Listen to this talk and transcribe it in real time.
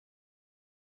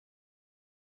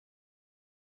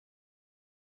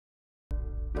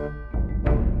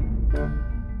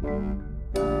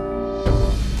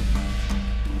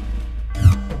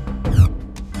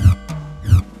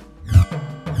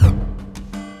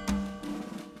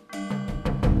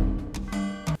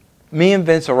Me and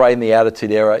Vince are right in the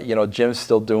Attitude Era. You know, Jim's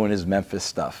still doing his Memphis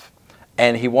stuff.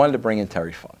 And he wanted to bring in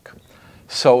Terry Funk.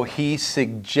 So he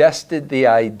suggested the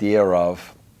idea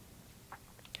of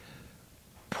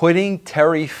putting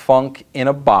Terry Funk in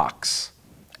a box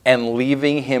and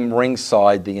leaving him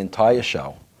ringside the entire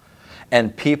show.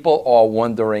 And people are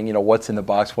wondering, you know, what's in the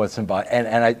box, what's in the box.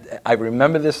 And I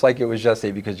remember this like it was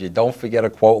yesterday because you don't forget a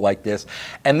quote like this.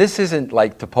 And this isn't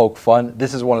like to poke fun.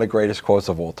 This is one of the greatest quotes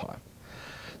of all time.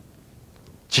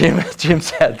 Jim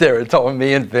sat there and told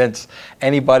me and Vince,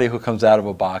 anybody who comes out of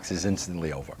a box is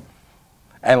instantly over.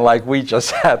 And like we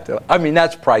just have to, I mean,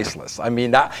 that's priceless. I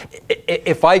mean,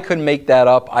 if I could make that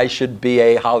up, I should be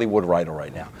a Hollywood writer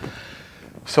right now.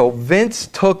 So Vince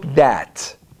took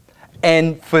that,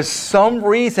 and for some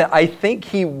reason, I think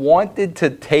he wanted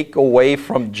to take away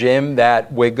from Jim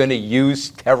that we're going to use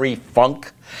Terry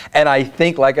Funk. And I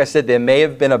think, like I said, there may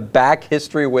have been a back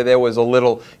history where there was a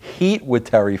little heat with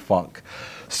Terry Funk.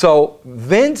 So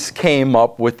Vince came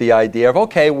up with the idea of,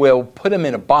 okay, we'll put him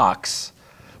in a box,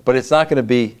 but it's not going to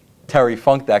be Terry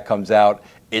Funk that comes out.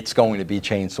 It's going to be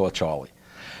Chainsaw Charlie.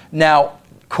 Now,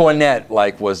 Cornette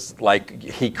was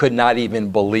he could not even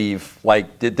believe,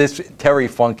 this Terry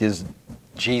Funk is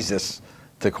Jesus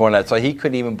to Cornette, so he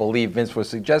couldn't even believe Vince was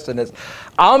suggesting this.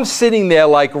 I'm sitting there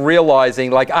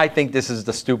realizing, I think this is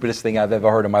the stupidest thing I've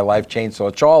ever heard in my life,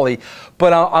 Chainsaw Charlie,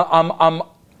 but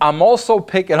I'm also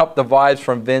picking up the vibes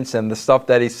from Vince and the stuff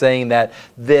that he's saying, that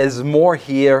there's more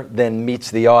here than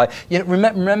meets the eye. You know,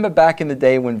 remember back in the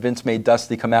day when Vince made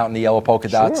Dusty come out in the yellow polka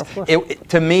dots? Sure, of course.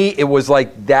 To me, it was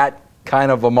like that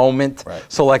kind of a moment. Right.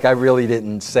 So I really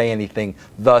didn't say anything,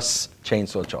 thus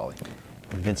Chainsaw Charlie.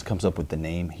 Vince comes up with the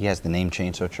name. He has the name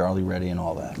Chainsaw Charlie ready and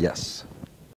all that. Yes.